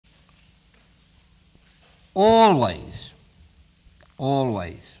always,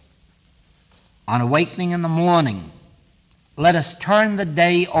 on awakening in the morning, let us turn the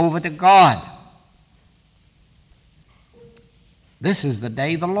day over to God. This is the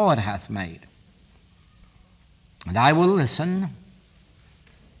day the Lord hath made, and I will listen.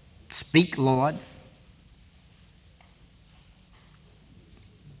 Speak, Lord.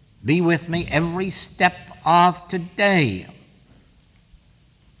 Be with me every step of today.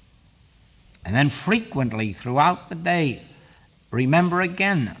 And then frequently throughout the day, remember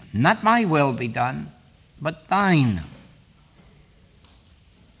again, not my will be done, but thine.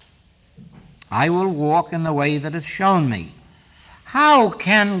 I will walk in the way that is shown me. How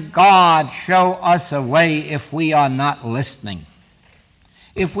can God show us a way if we are not listening?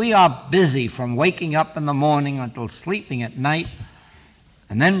 If we are busy from waking up in the morning until sleeping at night,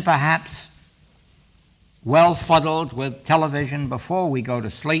 and then perhaps well fuddled with television before we go to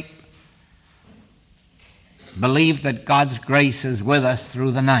sleep, believe that God's grace is with us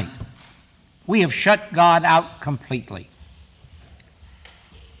through the night. We have shut God out completely.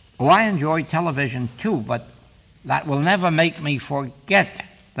 Oh, I enjoy television too, but that will never make me forget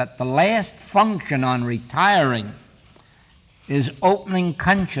that the last function on retiring is opening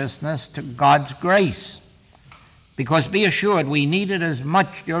consciousness to God's grace. Because be assured, we need it as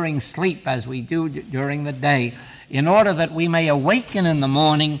much during sleep as we do during the day, in order that we may awaken in the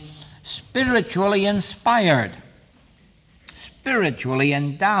morning spiritually inspired, spiritually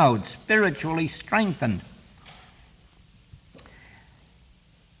endowed, spiritually strengthened.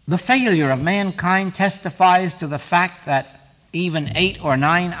 The failure of mankind testifies to the fact that even 8 or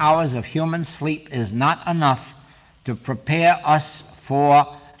 9 hours of human sleep is not enough to prepare us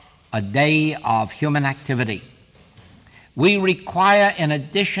for a day of human activity. We require, in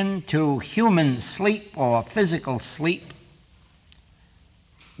addition to human sleep or physical sleep,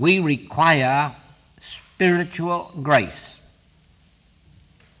 we require spiritual grace.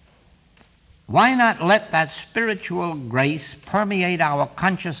 Why not let that spiritual grace permeate our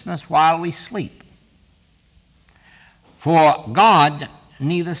consciousness while we sleep? For God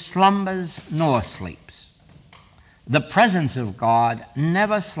neither slumbers nor sleeps. The presence of God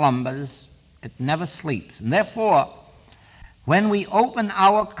never slumbers, it never sleeps. And therefore, when we open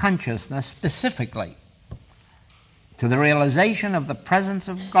our consciousness specifically to the realization of the presence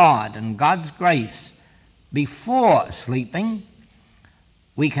of God and God's grace before sleeping,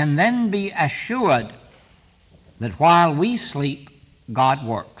 we can then be assured that while we sleep, God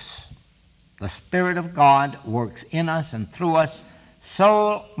works. The Spirit of God works in us and through us,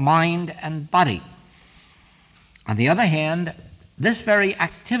 soul, mind, and body. On the other hand, this very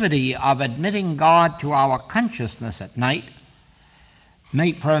activity of admitting God to our consciousness at night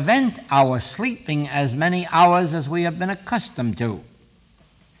may prevent our sleeping as many hours as we have been accustomed to.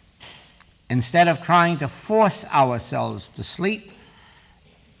 Instead of trying to force ourselves to sleep,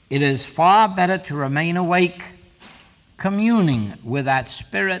 it is far better to remain awake, communing with that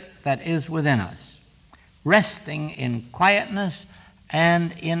Spirit that is within us, resting in quietness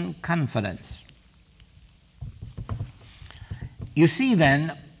and in confidence. You see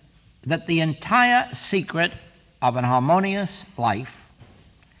then that the entire secret of an harmonious life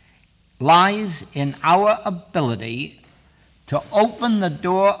lies in our ability to open the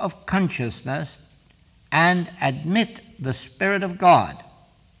door of consciousness and admit the Spirit of God,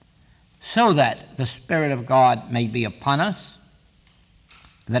 so that the Spirit of God may be upon us,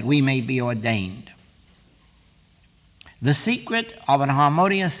 that we may be ordained. The secret of an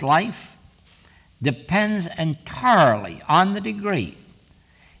harmonious life depends entirely on the degree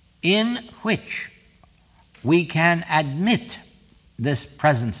in which we can admit this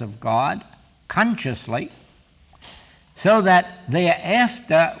presence of God consciously, so that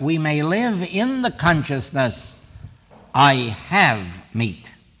thereafter we may live in the consciousness, I have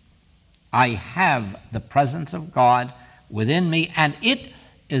meat. I have the presence of God within me, and it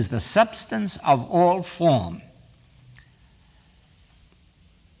is the substance of all form.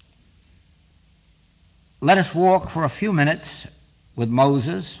 Let us walk for a few minutes with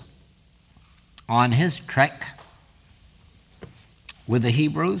Moses on his trek with the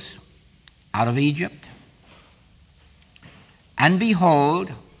Hebrews out of Egypt. And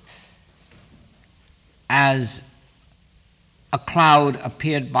behold, as a cloud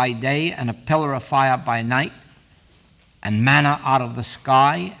appeared by day and a pillar of fire by night, and manna out of the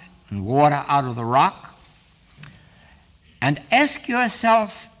sky and water out of the rock. And ask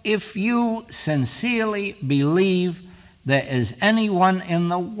yourself if you sincerely believe there is anyone in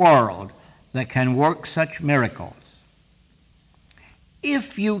the world that can work such miracles.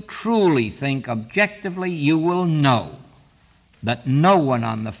 If you truly think objectively, you will know that no one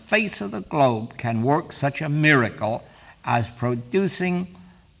on the face of the globe can work such a miracle as producing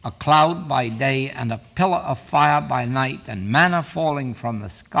a cloud by day and a pillar of fire by night and manna falling from the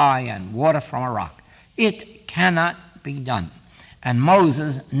sky and water from a rock. It cannot be done. And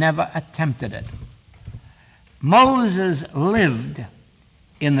Moses never attempted it. Moses lived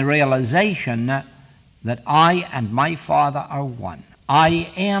in the realization that I and my Father are one.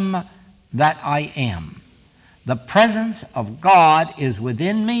 I am that I am. The presence of God is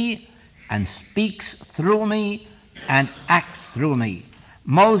within me and speaks through me and acts through me.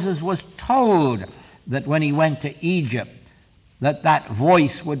 Moses was told that when he went to Egypt, that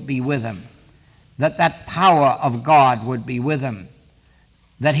voice would be with him, that power of God would be with him,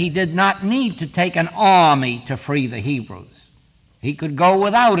 that he did not need to take an army to free the Hebrews. He could go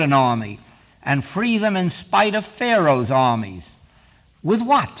without an army and free them in spite of Pharaoh's armies. With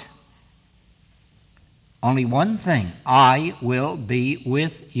what? Only one thing: I will be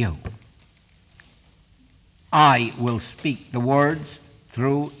with you. I will speak the words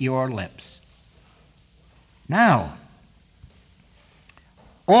through your lips. Now,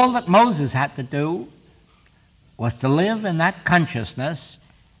 all that Moses had to do was to live in that consciousness.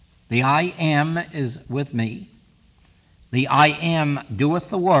 The I am is with me. The I am doeth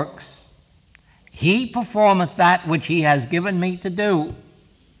the works. He performeth that which he has given me to do.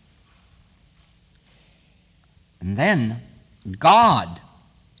 And then God,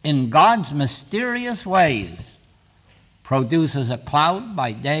 in God's mysterious ways, produces a cloud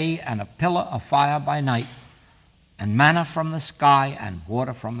by day and a pillar of fire by night, and manna from the sky and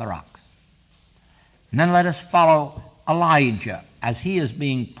water from the rocks. And then let us follow Elijah as he is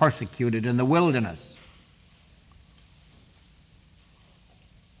being persecuted in the wilderness.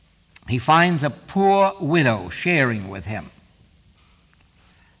 He finds a poor widow sharing with him.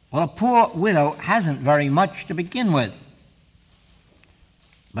 Well, a poor widow hasn't very much to begin with.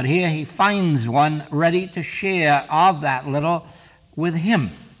 But here he finds one ready to share of that little with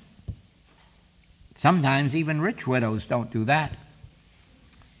him. Sometimes even rich widows don't do that.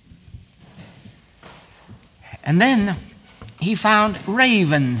 And then he found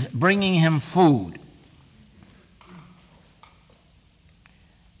ravens bringing him food.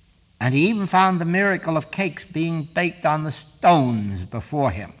 And he even found the miracle of cakes being baked on the stones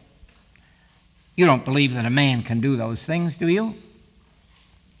before him. You don't believe that a man can do those things, do you?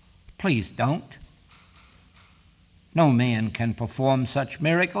 Please don't. No man can perform such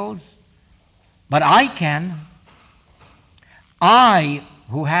miracles, but I can. I,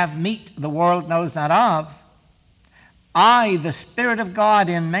 who have meat the world knows not of, I, the Spirit of God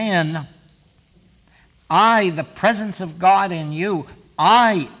in man, I, the presence of God in you,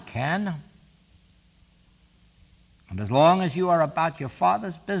 I can. And as long as you are about your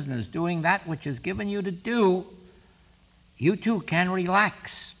Father's business, doing that which is given you to do, you too can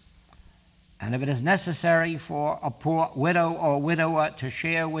relax. And if it is necessary for a poor widow or widower to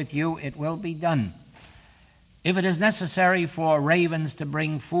share with you, it will be done. If it is necessary for ravens to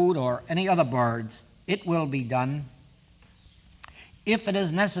bring food or any other birds, it will be done. If it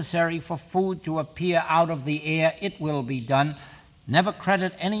is necessary for food to appear out of the air, it will be done. Never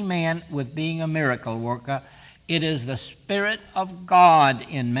credit any man with being a miracle worker. It is the Spirit of God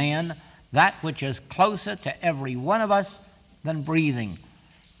in man, that which is closer to every one of us than breathing.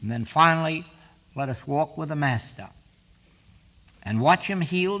 And then finally, let us walk with the Master and watch him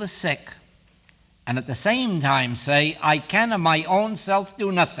heal the sick, and at the same time say, I can of my own self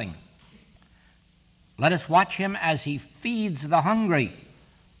do nothing. Let us watch him as he feeds the hungry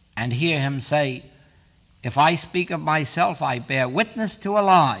and hear him say, if I speak of myself, I bear witness to a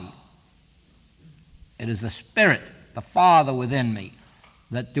lie. It is the Spirit, the Father within me,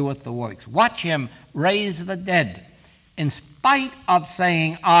 that doeth the works. Watch him raise the dead, in spite of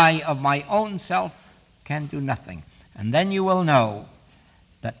saying, I of my own self can do nothing. And then you will know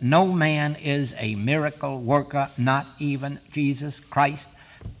that no man is a miracle worker, not even Jesus Christ,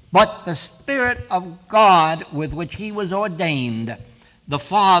 but the Spirit of God with which he was ordained, the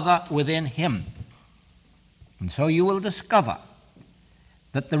Father within him. And so you will discover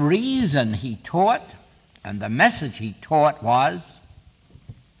that the reason he taught and the message he taught was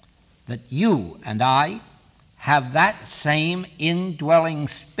that you and I have that same indwelling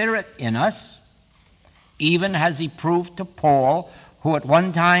Spirit in us, even as he proved to Paul, who at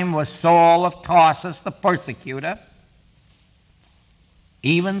one time was Saul of Tarsus, the persecutor.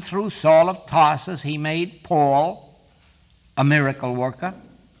 Even through Saul of Tarsus, he made Paul a miracle worker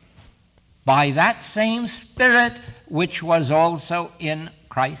by that same Spirit which was also in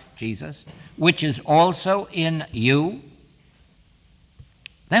Christ Jesus, which is also in you.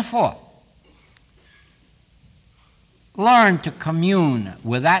 Therefore, learn to commune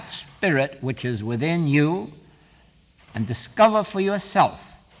with that Spirit which is within you and discover for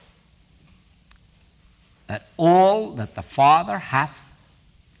yourself that all that the Father hath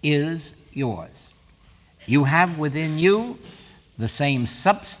is yours. You have within you the same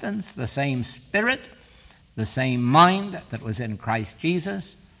substance, the same Spirit, the same mind that was in Christ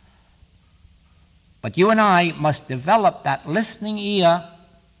Jesus. But you and I must develop that listening ear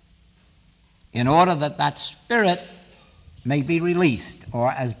in order that that Spirit may be released.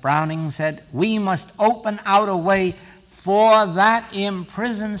 Or as Browning said, we must open out a way for that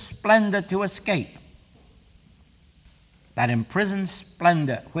imprisoned splendor to escape. That imprisoned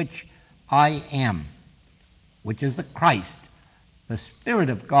splendor which I am, which is the Christ, the Spirit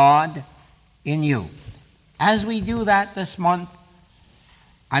of God in you. As we do that this month,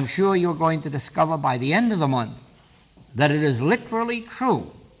 I'm sure you're going to discover by the end of the month that it is literally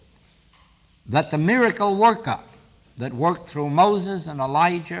true that the miracle worker that worked through Moses and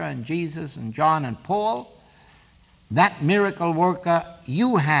Elijah and Jesus and John and Paul, that miracle worker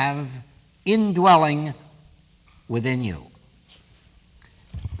you have indwelling within you.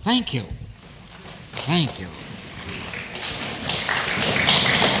 Thank you. Thank you.